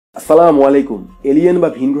আসসালামু আলাইকুম। এলিয়েন বা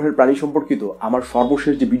ভিনগ্রহের প্রাণী সম্পর্কিত আমার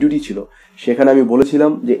সর্বশেষ যে ভিডিওটি ছিল সেখানে আমি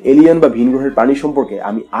বলেছিলাম যে এলিয়েন বা ভিনগ্রহের প্রাণী সম্পর্কে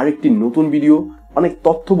আমি আরেকটি নতুন ভিডিও, অনেক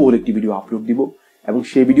তথ্যবহুল একটি ভিডিও আপলোড দিব এবং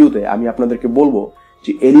সেই ভিডিওতে আমি আপনাদেরকে বলবো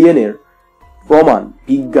যে এলিয়েনের প্রমাণ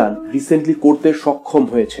বিজ্ঞান রিসেন্টলি করতে সক্ষম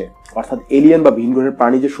হয়েছে, অর্থাৎ এলিয়েন বা ভিনগ্রহের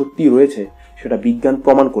প্রাণী যে সত্যি রয়েছে সেটা বিজ্ঞান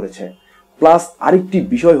প্রমাণ করেছে। প্লাস আরেকটি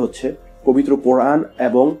বিষয় হচ্ছে পবিত্র কোরআন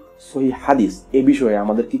এবং সহিহ হাদিস এই বিষয়ে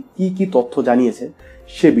আমাদেরকে কি কি তথ্য জানিয়েছে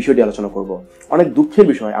সে বিষয়টি আলোচনা করব। অনেক দুঃখের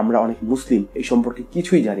বিষয়, আমরা অনেক মুসলিম এই সম্পর্কে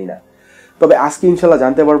কিছুই জানি না, তবে আজকে ইনশাল্লাহ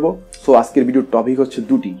জানতে পারবো। সো আজকের ভিডিওর টপিক হচ্ছে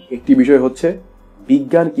দুটি। একটি বিষয় হচ্ছে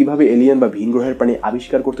বিজ্ঞান কিভাবে এলিয়েন বা ভিনগ্রহের প্রাণী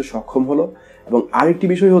আবিষ্কার করতে সক্ষম হলো, এবং আরেকটি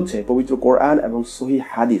বিষয় হচ্ছে পবিত্র কোরআন এবং সহিহ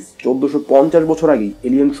হাদিস 1450 বছর আগেই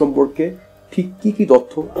এলিয়েন সম্পর্কে ঠিক কি কি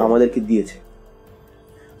তথ্য আমাদেরকে দিয়েছে।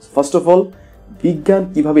 ফার্স্ট অফ অল, বিজ্ঞান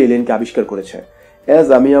কিভাবে এলিয়েনকে আবিষ্কার করেছে। অ্যাজ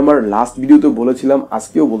আমি আমার লাস্ট ভিডিওতে বলেছিলাম,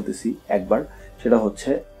 আজকেও বলতেছি একবার, সেটা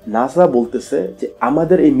হচ্ছে নাসা বলতেছে যে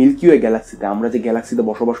আমাদের এই মিল্কি ওয়ে গ্যালাক্সিতে, আমরা যে গ্যালাক্সিতে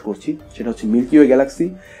বসবাস করছি সেটা হচ্ছে মিল্কি ওয়ে গ্যালাক্সি,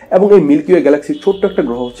 এবং এই মিল্কি ওয়ে গ্যালাক্সির ছোট্ট একটা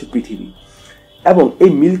গ্রহ হচ্ছে পৃথিবী। এবং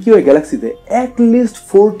এই মিল্কি ওয়ে গ্যালাক্সিতে অ্যাটলিস্ট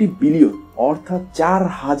 40 বিলিয়ন অর্থাৎ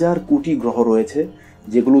 4000 কোটি গ্রহ রয়েছে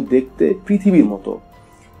যেগুলো দেখতে পৃথিবীর মতো।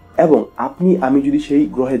 এবং আমি যদি সেই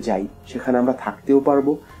গ্রহে যাই সেখানে আমরা থাকতেও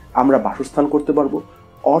পারবো, আমরা বাসস্থান করতে পারবো।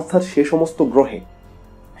 অর্থাৎ সে সমস্ত গ্রহে,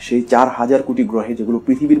 সেই 4000 কোটি গ্রহে যেগুলো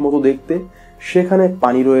পৃথিবীর মতো দেখতে, সেখানে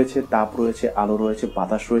পানি রয়েছে, তাপ রয়েছে, আলো রয়েছে,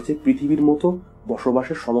 বাতাস রয়েছে, পৃথিবীর মতো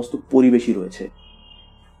বসবাসের সমস্ত পরিবেশই রয়েছে।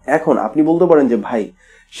 এখন আপনি বলতে পারেন যে ভাই,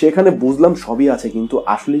 সেখানে বুঝলাম সবই আছে, কিন্তু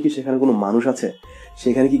আসলে কি সেখানে কোনো মানুষ আছে?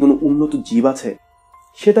 সেখানে কি কোনো উন্নত জীব আছে?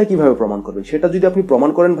 সেটা কিভাবে প্রমাণ করবেন? সেটা যদি আপনি প্রমাণ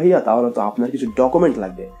করেন ভাইয়া, তাহলে তো আপনার কিছু ডকুমেন্ট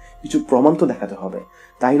লাগবে, কিছু প্রমাণ তো দেখাতে হবে,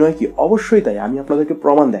 তাই নয় কি? অবশ্যই তাই। আমি আপনাদেরকে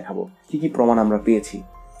প্রমাণ দেখাবো কি কি প্রমাণ আমরা পেয়েছি।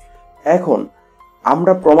 এখন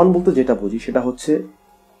আমরা প্রমাণ বলতে যেটা বুঝি সেটা হচ্ছে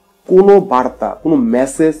কোনো বার্তা, কোনো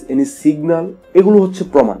মেসেজ, এনি সিগন্যাল, এগুলো হচ্ছে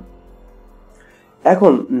প্রমাণ।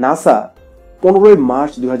 এখন নাসা 15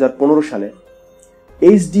 মার্চ 2015 সালে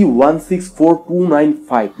HD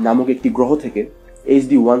 164295 নামক একটি গ্রহ থেকে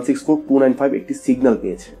HD 164295 একটি সিগন্যাল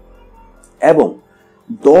পেয়েছে, এবং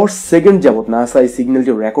 10 সেকেন্ড যাবত নাসা এই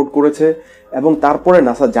সিগন্যালটি রেকর্ড করেছে। এবং তারপরে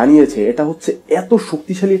নাসা জানিয়েছে এটা হচ্ছে এত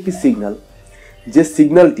শক্তিশালী একটি সিগন্যাল, যে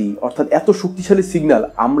সিগন্যালটি, অর্থাৎ এত শক্তিশালী সিগন্যাল,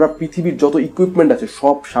 আমরা পৃথিবীর যত ইকুইপমেন্ট আছে,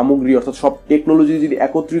 সব সামগ্রী অর্থাৎ সব টেকনোলজি যদি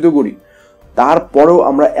একত্রিত করি, তারপরেও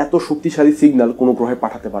আমরা এত শক্তিশালী সিগন্যাল কোনো গ্রহে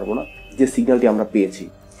পাঠাতে পারবো না যে সিগন্যালটি আমরা পেয়েছি।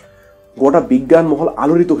 গোটা বিজ্ঞান মহল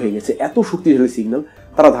আলোড়িত হয়ে গেছে। এত শক্তিশালী সিগন্যাল,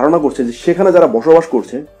 তারা ধারণা করছে যে সেখানে যারা বসবাস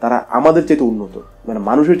করছে তারা আমাদের চাইতে উন্নত, মানে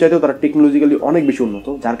মানুষের চাইতেও তারা টেকনোলজিক্যালি অনেক বেশি উন্নত,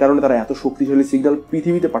 যার কারণে তারা এত শক্তিশালী সিগন্যাল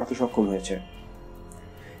পৃথিবীতে পাঠাতে সক্ষম হয়েছে।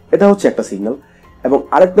 এটা হচ্ছে একটা সিগন্যাল। এবং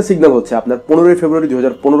আরেকটা সিগন্যাল হচ্ছে আপনার 15 ফেব্রুয়ারি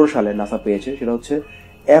 2015 সালে নাসা পেয়েছে, সেটা হচ্ছে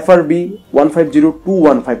FRB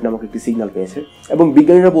 150215 নামক একটি সিগন্যাল পেয়েছে। এবং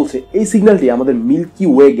বিজ্ঞানীরা বলছে এই সিগন্যালটি আমাদের মিল্কি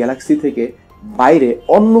ওয়ে গ্যালাক্সি থেকে বাইরে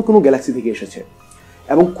অন্য কোনো গ্যালাক্সি থেকে এসেছে।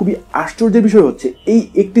 এবং খুবই আশ্চর্যের বিষয় হচ্ছে এই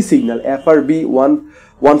একটি সিগন্যাল FRB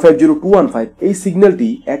 150215, এই সিগন্যালটি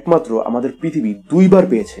একমাত্র আমাদের পৃথিবী দুইবার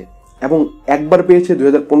পেয়েছে। এবং একবার পেয়েছে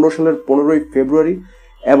 2015 সালের 15 ফেব্রুয়ারি,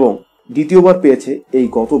 এবং দ্বিতীয়বার পেয়েছে এই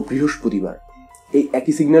গত বৃহস্পতিবার। এই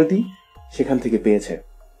একই সিগন্যালটি সেখান থেকে পেয়েছে।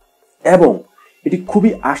 এবং এটি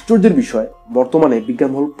খুবই আশ্চর্যের বিষয়, বর্তমানে বিজ্ঞান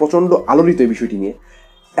মহল প্রচন্ড আলোড়িত এই বিষয়টি নিয়ে।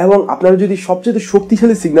 এবং আপনারা যদি সবচেয়ে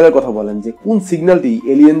শক্তিশালী সিগন্যালের কথা বলেন, যে কোন সিগন্যালটি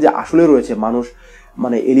এলিয়েন যে আসলে রয়েছে, মানুষ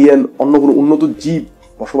মানে এলিয়েন, অন্য কোনো উন্নত জীব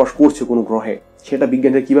বসবাস করছে কোনো গ্রহে, সেটা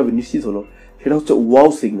বিজ্ঞানীরা কিভাবে নিশ্চিত হলো, সেটা হচ্ছে ওয়াও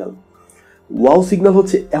সিগন্যাল। ওয়াও সিগন্যাল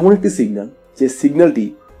হচ্ছে এমন একটি সিগন্যাল যে সিগন্যালটি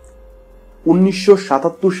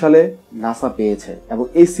 1977 সালে নাসা পেয়েছে, এবং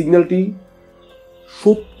এই সিগন্যালটি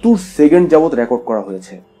 70 সেকেন্ড যাবত রেকর্ড করা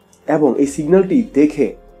হয়েছে। এবং এই সিগন্যালটি দেখে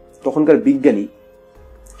তখনকার বিজ্ঞানী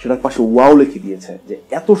সেটার পাশে ওয়াও লিখে দিয়েছে, যে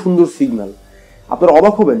এত সুন্দর সিগন্যাল। আপনারা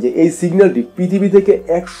অবাক হবেন যে এই সিগন্যালটি পৃথিবী থেকে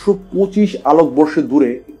 125 আলোকবর্ষে দূরে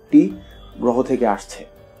একটি গ্রহ থেকে আসছে।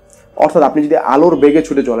 অর্থাৎ আপনি যদি আলোর বেগে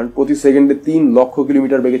ছুটে চলেন, প্রতি সেকেন্ডে 3 লক্ষ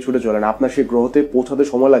কিলোমিটার বেগে ছুটে চলেন, আপনার সেই গ্রহতে পৌঁছাতে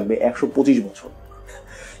সময় লাগবে 125 বছর।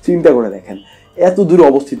 চিন্তা করে দেখেন, এত দূরে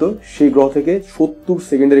অবস্থিত সেই গ্রহ থেকে 70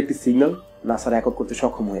 সেকেন্ডের একটি সিগন্যাল নাসা রেকর্ড করতে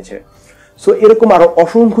সক্ষম হয়েছে। সো এরকম আরো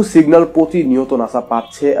অসংখ্য সিগন্যাল প্রতিনিয়ত নাসা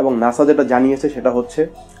পাচ্ছে। এবং নাসা যেটা জানিয়েছে সেটা হচ্ছে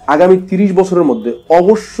আগামী 30 বছরের মধ্যে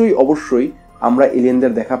অবশ্যই আমরা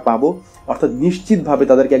এলিয়েনদের দেখা পাবো, অর্থাৎ নিশ্চিতভাবে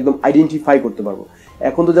তাদেরকে একদম আইডেন্টিফাই করতে পারবো।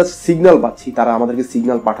 এখন তো জাস্ট সিগন্যাল পাচ্ছি, তারা আমাদেরকে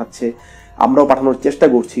সিগন্যাল পাঠাচ্ছে, আমরাও পাঠানোর চেষ্টা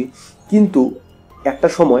করছি, কিন্তু একটা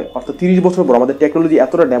সময় অর্থাৎ 30 বছর পর আমাদের টেকনোলজি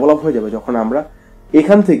এতটা ডেভেলপ হয়ে যাবে যখন আমরা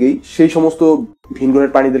এখান থেকেই সেই সমস্ত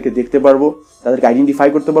ভিনগ্রহের প্রাণীদেরকে দেখতে পারবো, তাদেরকে আইডেন্টিফাই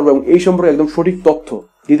করতে পারবো, এবং এই সম্পর্কে একদম সঠিক তথ্য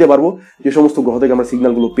দিতে পারবো যে সমস্ত গ্রহ থেকে আমরা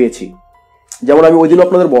সিগন্যালগুলো পেয়েছি। যেমন আমি ওই দিন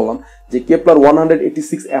আপনাদের বললাম যে কেপলার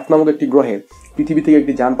 186f নামক একটি গ্রহে পৃথিবী থেকে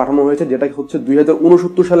একটি যান পাঠানো হয়েছে, যেটা হচ্ছে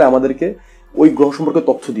 2069 সালে আমাদেরকে ওই গ্রহ সম্পর্কে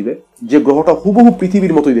তথ্য দিবে, যে গ্রহটা হুবহু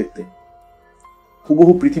পৃথিবীর মতোই দেখতে,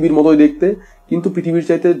 হুবহু পৃথিবীর মতোই দেখতে, কিন্তু পৃথিবীর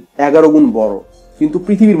চাইতে 11 গুণ বড়, কিন্তু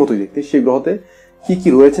পৃথিবীর মতোই দেখতে। সেই গ্রহতে কি কি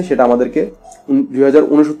রয়েছে সেটা আমাদেরকে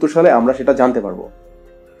 2069 সালে আমরা সেটা জানতে পারবো।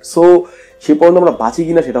 সো সে পর্যন্ত আমরা বাঁচি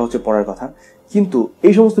কিনা সেটা হচ্ছে পরের কথা। কিন্তু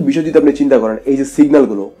এই সমস্ত বিষয় যদি আপনি চিন্তা করেন, এই যে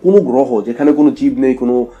সিগন্যালগুলো, কোনো গ্রহ যেখানে কোনো জীব নেই,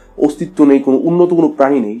 কোনো অস্তিত্ব নেই, কোনো উন্নত কোনো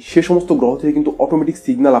প্রাণী নেই, সে সমস্ত গ্রহ থেকে কিন্তু অটোমেটিক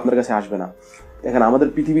সিগন্যাল আপনার কাছে আসবে না। দেখেন আমাদের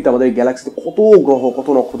পৃথিবীতে, আমাদের গ্যালাক্সিতে কত গ্রহ, কত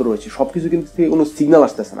নক্ষত্র রয়েছে, সবকিছু কিন্তু থেকে কোনো সিগন্যাল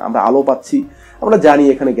আসতেছে না। আমরা আলো পাচ্ছি, আমরা জানি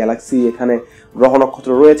এখানে গ্যালাক্সি, এখানে গ্রহ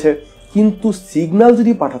নক্ষত্র রয়েছে, কিন্তু সিগন্যাল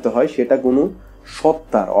যদি পাঠাতে হয় সেটা কোনো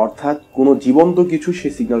সত্তার, অর্থাৎ কোনো জীবন্ত কিছু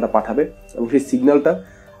সেই সিগন্যালটা পাঠাবে, এবং সেই সিগন্যালটা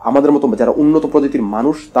আমাদের মতো যারা উন্নত প্রজাতির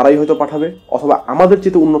মানুষ তারাই হয়তো পাঠাবে, অথবা আমাদের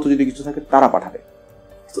চেয়ে উন্নত যদি কিছু থাকে তারা পাঠাবে।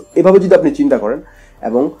 তো এভাবে যদি আপনি চিন্তা করেন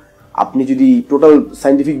এবং আপনি যদি টোটাল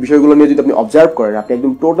সায়েন্টিফিক বিষয়গুলো নিয়ে যদি আপনি অবজার্ভ করেন, আপনি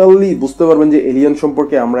একদম টোটালি বুঝতে পারবেন যে এলিয়ান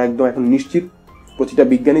সম্পর্কে আমরা একদম এখন নিশ্চিত, প্রতিটা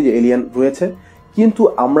বিজ্ঞানী, যে এলিয়ান রয়েছে, কিন্তু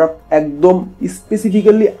আমরা একদম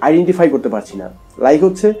স্পেসিফিক্যালি আইডেন্টিফাই করতে পারছি না। লাইক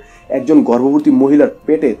হচ্ছে একজন গর্ভবতী মহিলার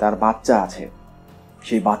পেটে তার বাচ্চা আছে,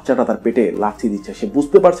 সেই বাচ্চাটা তার পেটে লাথি দিচ্ছে, সে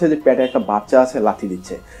বুঝতে পারছে যে পেটে একটা বাচ্চা আছে, লাথি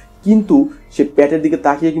দিচ্ছে, কিন্তু সে পেটের দিকে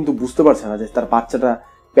তাকিয়ে কিন্তু বুঝতে পারছে না যে তার বাচ্চাটা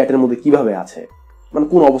পেটের মধ্যে কিভাবে আছে, মানে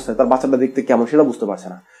কোন অবস্থায়, তার বাচ্চাটা দেখতে কেমন সেটা বুঝতে পারছে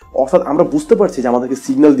না। অর্থাৎ আমরা বুঝতে পারছি যে আমাদেরকে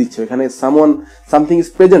সিগন্যাল দিচ্ছে, এখানে সামথিং ইজ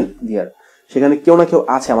প্রেজেন্ট হিয়ার, সেখানে কেউ না কেউ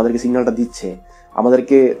আছে, আমাদেরকে সিগন্যালটা দিচ্ছে,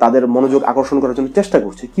 আমাদেরকে তাদের মনোযোগ আকর্ষণ করার জন্য চেষ্টা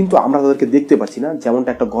করছে, কিন্তু আমরা তাদেরকে দেখতে পাচ্ছি না, যেমনটা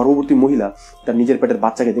একটা গর্ভবতী মহিলা তার নিজের পেটের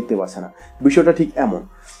বাচ্চাকে দেখতে পাচ্ছে না। বিষয়টা ঠিক এমন।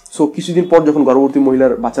 সো কিছুদিন পর যখন গর্ভবতী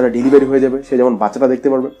মহিলার বাচ্চাটা ডেলিভারি হয়ে যাবে, সে যেমন বাচ্চাটা দেখতে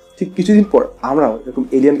পারবে, ঠিক কিছুদিন পর আমরাও এরকম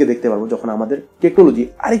এলিয়ানকে দেখতে পারবো, যখন আমাদের টেকনোলজি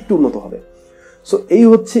আরেকটু উন্নত হবে। সো এই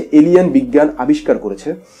হচ্ছে এলিয়ান বিজ্ঞান আবিষ্কার করেছে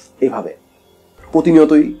এভাবে,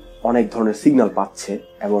 প্রতিনিয়তই অনেক ধরনের সিগন্যাল পাচ্ছে,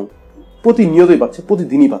 এবং প্রতিনিয়তই পাচ্ছে,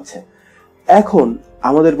 প্রতিদিনই পাচ্ছে। এখন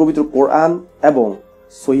আমাদের পবিত্র কোরআন এবং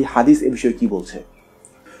সহিহ হাদিস এ বিষয়ে কি বলছে?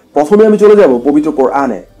 প্রথমে আমি চলে যাব পবিত্র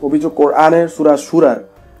কোরআনে। পবিত্র কোরআনের সূরা সূরার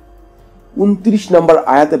 29 নম্বর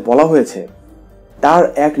আয়াতে বলা হয়েছে, তার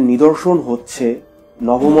এক নিদর্শন হচ্ছে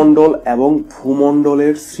নভমণ্ডল এবং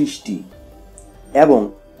ভূমণ্ডলের সৃষ্টি, এবং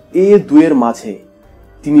এ দুয়ের মাঝে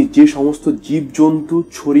তিনি যে সমস্ত জীবজন্তু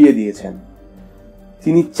ছড়িয়ে দিয়েছেন,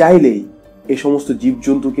 তিনি চাইলেই এ সমস্ত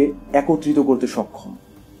জীবজন্তুকে একত্রিত করতে সক্ষম।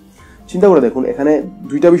 চিন্তা করে দেখুন, এখানে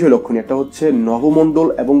দুইটা বিষয় লক্ষণীয়। একটা হচ্ছে নভমণ্ডল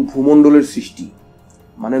এবং ভূমণ্ডলের সৃষ্টি,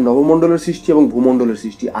 মানে নভমণ্ডলের সৃষ্টি এবং ভূমণ্ডলের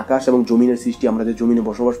সৃষ্টি, আকাশ এবং জমিনের সৃষ্টি, আমরা যে জমিনে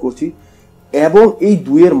বসবাস করছি, এবং এই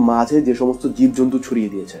দুয়ের মাঝে যে সমস্ত জীবজন্তু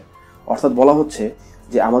ছড়িয়ে দিয়েছে। অর্থাৎ বলা হচ্ছে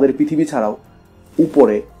যে আমাদের পৃথিবী ছাড়াও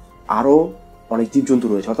উপরে আরো অনেক জীবজন্তু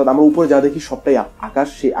রয়েছে, অর্থাৎ আমরা উপরে যা দেখি সবটাই আকাশ,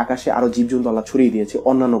 সেই আকাশে আরো জীবজন্তু আল্লাহ ছড়িয়ে দিয়েছে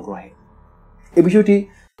অন্যান্য গ্রহে। এই বিষয়টি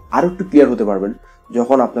আরো একটু ক্লিয়ার হতে পারবেন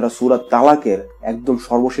যখন আপনারা সূরা তালাকের একদম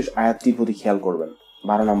সর্বশেষ আয়াতটির প্রতি খেয়াল করবেন,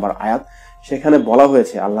 12 নম্বর আয়াত। সেখানে বলা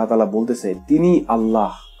হয়েছে, আল্লাহ তাআলা বলতেছে, তিনি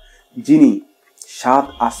আল্লাহ যিনি 7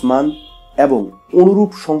 আসমান এবং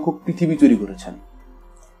অনুরূপ সংখ্যক পৃথিবী তৈরি করেছেন,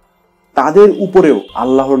 তাদের উপরেও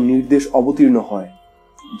আল্লাহর নির্দেশ অবতীর্ণ হয়,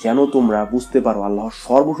 যেন তোমরা বুঝতে পারো আল্লাহ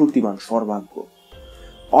সর্বশক্তিমান, সর্বাজ্ঞ।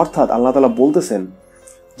 অর্থাৎ আল্লাহ তাআলা বলতেছেন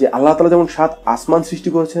যে আল্লাহ তাআলা যেমন 7 আসমান সৃষ্টি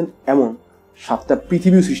করেছেন, এমন 7টা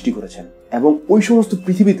পৃথিবীও সৃষ্টি করেছেন, এবং ওই সমস্ত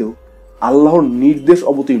পৃথিবীতেও আল্লাহর নির্দেশ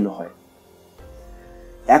অবতীর্ণ হয়।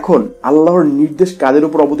 এখন আল্লাহর নির্দেশ কাদের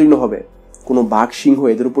উপর অবতীর্ণ হবে? কোনো বাঘ, সিংহ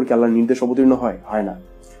এদের উপর কি আল্লাহর নির্দেশ অবতীর্ণ হয়? হয় না।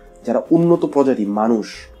 যারা উন্নত প্রজাতি মানুষ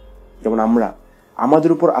যেমন আমরা,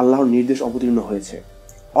 আমাদের উপর আল্লাহর নির্দেশ অবতীর্ণ হয়েছে।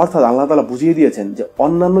 অর্থাৎ আল্লাহ তাআলা বুঝিয়ে দিয়েছেন যে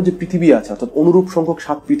অন্যান্য যে পৃথিবী আছে, অর্থাৎ অনুরূপ সংখ্যক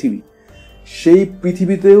 7 পৃথিবী, সেই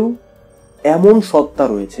পৃথিবীতেও এমন সত্তা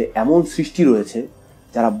রয়েছে, এমন সৃষ্টি রয়েছে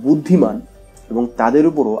যারা বুদ্ধিমান, এবং তাদের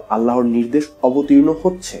উপরও আল্লাহর নির্দেশ অবতীর্ণ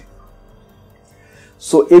হচ্ছে।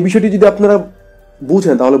 সো এই বিষয়টি যদি আপনারা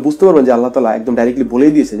বুঝেন, তাহলে বুঝতে পারবেন যে আল্লাহ তাআলা একদম ডাইরেক্টলি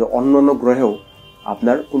বলেই দিয়েছে যে অন্যান্য গ্রহেও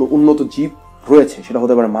আপনার কোনো উন্নত জীব রয়েছে, সেটা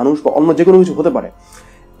হতে পারে মানুষ বা অন্য যে কোনো কিছু হতে পারে।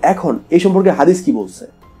 এখন এই সম্পর্কে হাদিস কি বলছে?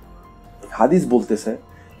 হাদিস বলতেছে,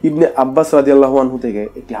 ইবনে আব্বাস রাদিয়াল্লাহু আনহু থেকে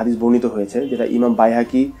একটি হাদিস বর্ণিত হয়েছে, যেটা ইমাম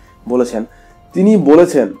বাইহাকি বলেছেন। তিনি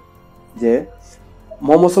বলেছেন যে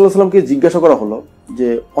মুহাম্মদ সাল্লাল্লাহু আলাইহি ওয়াসাল্লামকে জিজ্ঞাসা করা হলো যে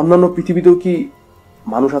অন্যান্য পৃথিবীতেও কি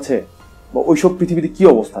মানুষ আছে, বা ওইসব পৃথিবীতে কি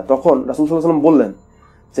অবস্থা? তখন রাসূল সাল্লাল্লাহু আলাইহি ওয়াসাল্লাম বললেন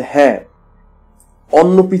যে হ্যাঁ,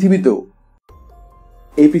 অন্য পৃথিবীতেও,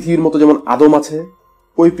 এই পৃথিবীর মতো যেমন আদম আছে,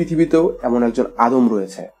 ওই পৃথিবীতেও এমন একজন আদম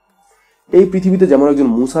রয়েছে। এই পৃথিবীতে যেমন একজন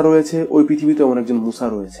মুসা রয়েছে, ওই পৃথিবীতে এমন একজন মুসা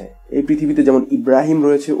রয়েছে। এই পৃথিবীতে যেমন ইব্রাহিম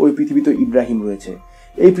রয়েছে, ওই পৃথিবীতেও ইব্রাহিম রয়েছে।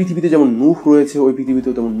 এই পৃথিবীতে যেমন নূহ রয়েছে, ওই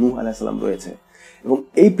পৃথিবীতেও তেমন নূহ আলাইহিস সালাম রয়েছে। এবং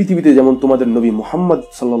এই পৃথিবীতে যেমন তোমাদের নবী মুহাম্মদ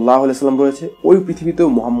সাল্লাল্লাহু আলাইহি সাল্লাম রয়েছে, ওই পৃথিবীতেও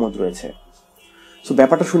মুহাম্মদ রয়েছে। সো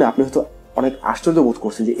ব্যাপারটা শুনে আপনি হয়তো অনেক আশ্চর্য বোধ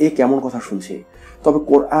করছেন যে এ কেমন কথা শুনছে। তবে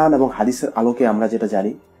কোরআন এবং হাদিসের আলোকে আমরা যেটা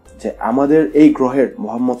জানি যে আমাদের এই গ্রহের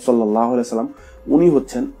মুহাম্মদ সাল্লাল্লাহু আলাইহি সাল্লাম উনি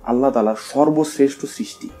হচ্ছেন আল্লাহ তাআলার সর্বশ্রেষ্ঠ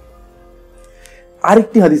সৃষ্টি।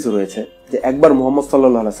 আরেকটি হাদিসও রয়েছে যে একবার মুহাম্মদ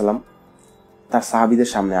সাল্লাল্লাহু আলাইহি সাল্লাম তার সাহাবীদের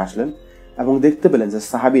সামনে আসলেন এবং দেখতে পেলেন যে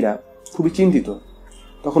সাহাবীরা খুবই চিন্তিত।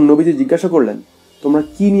 তখন নবীজি জিজ্ঞাসা করলেন, তোমরা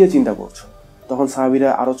কি নিয়ে চিন্তা করছো? তখন সাহাবীরা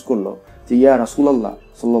আরজ করলো যে ইয়া রাসূলুল্লাহ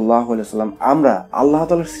সাল্লাল্লাহু আলাইহি সাল্লাম, আমরা আল্লাহ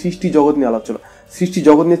তাআলার সৃষ্টি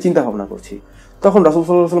জগৎ নিয়ে চিন্তা ভাবনা করছি। তখন রাসূল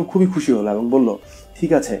সাল্লাল্লাহু আলাইহি সাল্লাম খুবই খুশি হলো এবং বলল,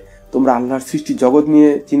 ঠিক আছে, তোমরা আল্লাহর সৃষ্টি জগৎ নিয়ে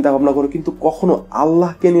চিন্তা ভাবনা করো, কিন্তু কখনো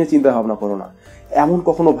আল্লাহকে নিয়ে চিন্তা ভাবনা করো না। এমন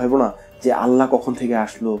কখনো ভাবো না যে আল্লাহ কখন থেকে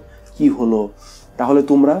আসলো, কি হলো, তাহলে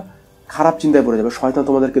তোমরা খারাপ চিন্তায় পড়ে যাবে, শয়তান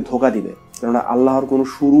তোমাদেরকে ধোঁকা দিবে। কেননা আল্লাহর কোনো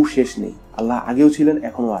শুরু শেষ নেই, আল্লাহ আগেও ছিলেন,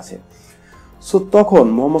 এখনো আছে। সো তখন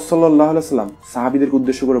মুহাম্মদ সাল্লাল্লাহু আলাইহি সাল্লাম সাহাবীদেরকে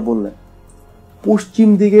উদ্দেশ্য করে বললেন, পশ্চিম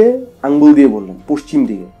দিকে আঙ্গুল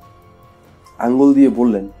দিয়ে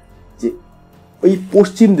বললেন যে ওই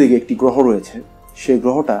পশ্চিম দিকে একটি গ্রহ রয়েছে, সেই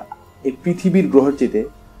গ্রহটা এই পৃথিবীর গ্রহের চেয়ে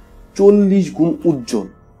 40 গুণ উজ্জ্বল,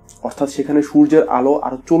 অর্থাৎ সেখানে সূর্যের আলো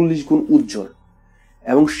আরো 40 গুণ উজ্জ্বল,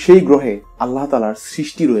 এবং সেই গ্রহে আল্লাহ তাআলার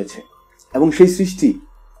সৃষ্টি রয়েছে এবং সেই সৃষ্টি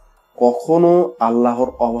কখনো আল্লাহর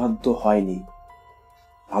অবাধ্য হয়নি।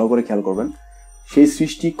 ভালো করে খেয়াল করবেন, সেই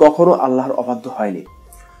সৃষ্টি কখনো আল্লাহর অবাধ্য হয়নি।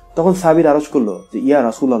 তখন সাহাবীরা আরজ করলো যে ইয়া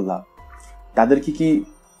রাসূলুল্লাহ, তাদেরকে কি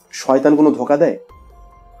শয়তান কোনো ধোঁকা দেয়?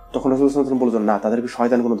 তখন রাসূল সাল্লাল্লাহু আলাইহি ওয়াসাল্লাম বললেন, না, তাদেরকে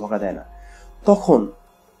শয়তান কোনো ধোঁকা দেয় না। তখন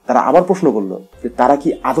তারা আবার প্রশ্ন করলো যে তারা কি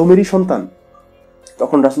আদমেরই সন্তান?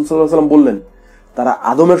 তখন রাসূল সাল্লাল্লাহু আলাইহি ওয়াসাল্লাম বললেন, তারা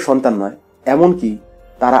আদমের সন্তান নয়, এমনকি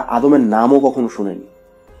তারা আদমের নামও কখনো শুনেনি।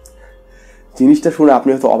 জিনিসটা শুনে আপনি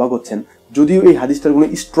হয়তো অবাক হচ্ছেন, যদিও এই হাদিসটার কোনো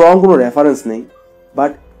স্ট্রং কোনো রেফারেন্স নেই,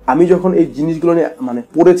 বাট আমি যখন এই জিনিসগুলো নিয়ে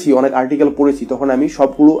পড়েছি, অনেক আর্টিকেল পড়েছি, তখন আমি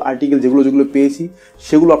সবগুলো আর্টিকেল যেগুলো পেয়েছি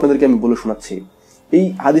সেগুলো আপনাদেরকে আমি বলে শোনাচ্ছি। এই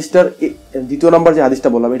হাদিসটার দ্বিতীয় নাম্বার যে হাদিসটা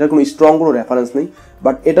বললাম, এটার কোনো স্ট্রং কোনো রেফারেন্স নেই,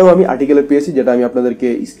 বাট এটাও আমি আর্টিকেলে পেয়েছি, যেটা আমি আপনাদেরকে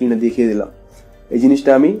স্ক্রিনে দেখিয়ে দিলাম। এই জিনিসটা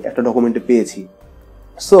আমি একটা ডকুমেন্টে পেয়েছি।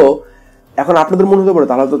 সো এখন আপনাদের মনে হতে পারে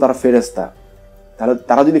তাহলে তো তারা ফেরেশতা, তাহলে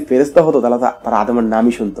তারা যদি ফেরেশতা হতো তাহলে তারা আদমের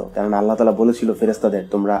নামই শুনতো, কারণ আল্লাহ তাআলা বলেছিল ফেরেশতাদের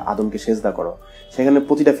তোমরা আদমকে সেজদা করো, সেখানে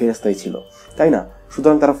প্রতিটা ফেরেশতাই ছিল, তাই না?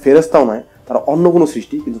 সুতরাং তারা ফেরেশতাও নয়, তারা অন্য কোনো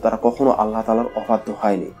সৃষ্টি, কিন্তু তারা কখনো আল্লাহ তাআলার অবাধ্য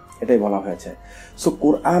হয়নি, এটাই বলা হয়েছে। সো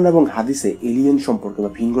কোরআন এবং হাদিসে এলিয়েন সম্পর্কে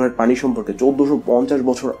বা ভিনগ্রহের প্রাণী সম্পর্কে 1450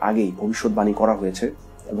 বছর আগেই ভবিষ্যৎবাণী করা হয়েছে,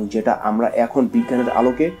 এবং যেটা আমরা এখন বিজ্ঞানের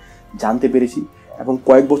আলোকে জানতে পেরেছি এবং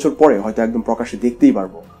কয়েক বছর পরে হয়তো একদম প্রকাশ্যে দেখতেই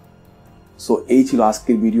পারবো। সো এই ছিল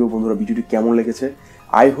আজকের ভিডিও। বন্ধুরা, ভিডিওটি কেমন লেগেছে?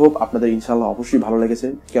 আই হোপ আপনাদের ইনশাআল্লাহ অবশ্যই ভালো লেগেছে,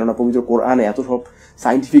 কেননা পবিত্র কোরআনে এত সব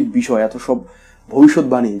সায়েন্টিফিক বিষয়, এত সব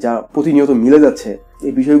ভবিষ্যৎবাণী যা প্রতিনিয়ত মিলে যাচ্ছে,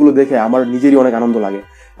 এই বিষয়গুলো দেখে আমার নিজেরই অনেক আনন্দ লাগে।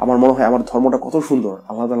 আমার মনে হয় আমার ধর্মটা কত সুন্দর,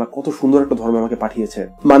 আল্লাহ তাআলা কত সুন্দর একটা ধর্ম আমাকে পাঠিয়েছে।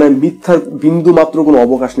 মিথ্যার বিন্দু মাত্র কোনো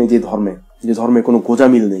অবকাশ নেই যে ধর্মে কোনো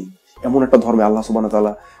গোঁজামিল নেই, এমন একটা ধর্মে আল্লাহ সুবহানাহু ওয়া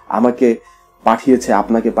তাআলা আমাকে পাঠিয়েছে,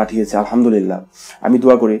 আপনাকে পাঠিয়েছে। আলহামদুলিল্লাহ। আমি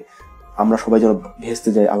দোয়া করি আমরা সবাই যেন ভেস্তে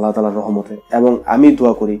যাই আল্লাহ তাআলার রহমতে, এবং আমি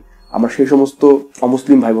দোয়া করি আমার সেই সমস্ত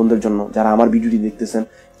অমুসলিম ভাই বোনদের জন্য যারা আমার ভিডিওটি দেখতেছেন,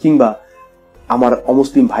 কিংবা আমার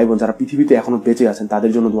অমুসলিম ভাই বোন যারা পৃথিবীতে এখনো বেঁচে আছেন,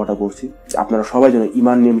 তাদের জন্য দোয়াটা করছি আপনারা সবাই যেন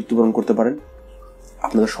ঈমান নিয়ে মৃত্যুবরণ করতে পারেন।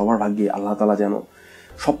 আপনাদের সবার ভাগ্যে আল্লাহ তাআলা যেন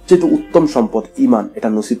সবচেয়ে উত্তম সম্পদ ঈমান এটা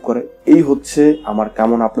নসিব করে, এই হচ্ছে আমার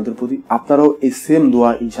কামনা আপনাদের প্রতি। আপনারাও এই সেম দোয়া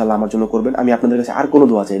ইনশাআল্লাহ আমার জন্য করবেন। আমি আপনাদের কাছে আর কোনো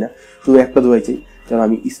দোয়া চাই না, শুধু একটা দোয়াই চাই, যেন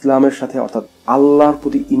আমি ইসলামের সাথে অর্থাৎ আল্লাহর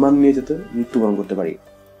প্রতি ঈমান নিয়ে যেতে মৃত্যুবরণ করতে পারি।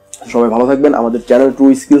 সবাই ভালো থাকবেন। আমাদের চ্যানেল ট্রু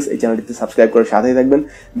স্কিলস, এই চ্যানেলটিতে সাবস্ক্রাইব করে সাথেই থাকবেন।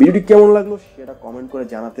 ভিডিওটি কেমন লাগলো সেটা কমেন্ট করে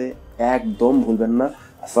জানাতে একদম ভুলবেন না।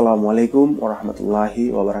 আসসালামু আলাইকুম ওয়া রাহমাতুল্লাহি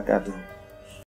ওয়া বারাকাতুহু।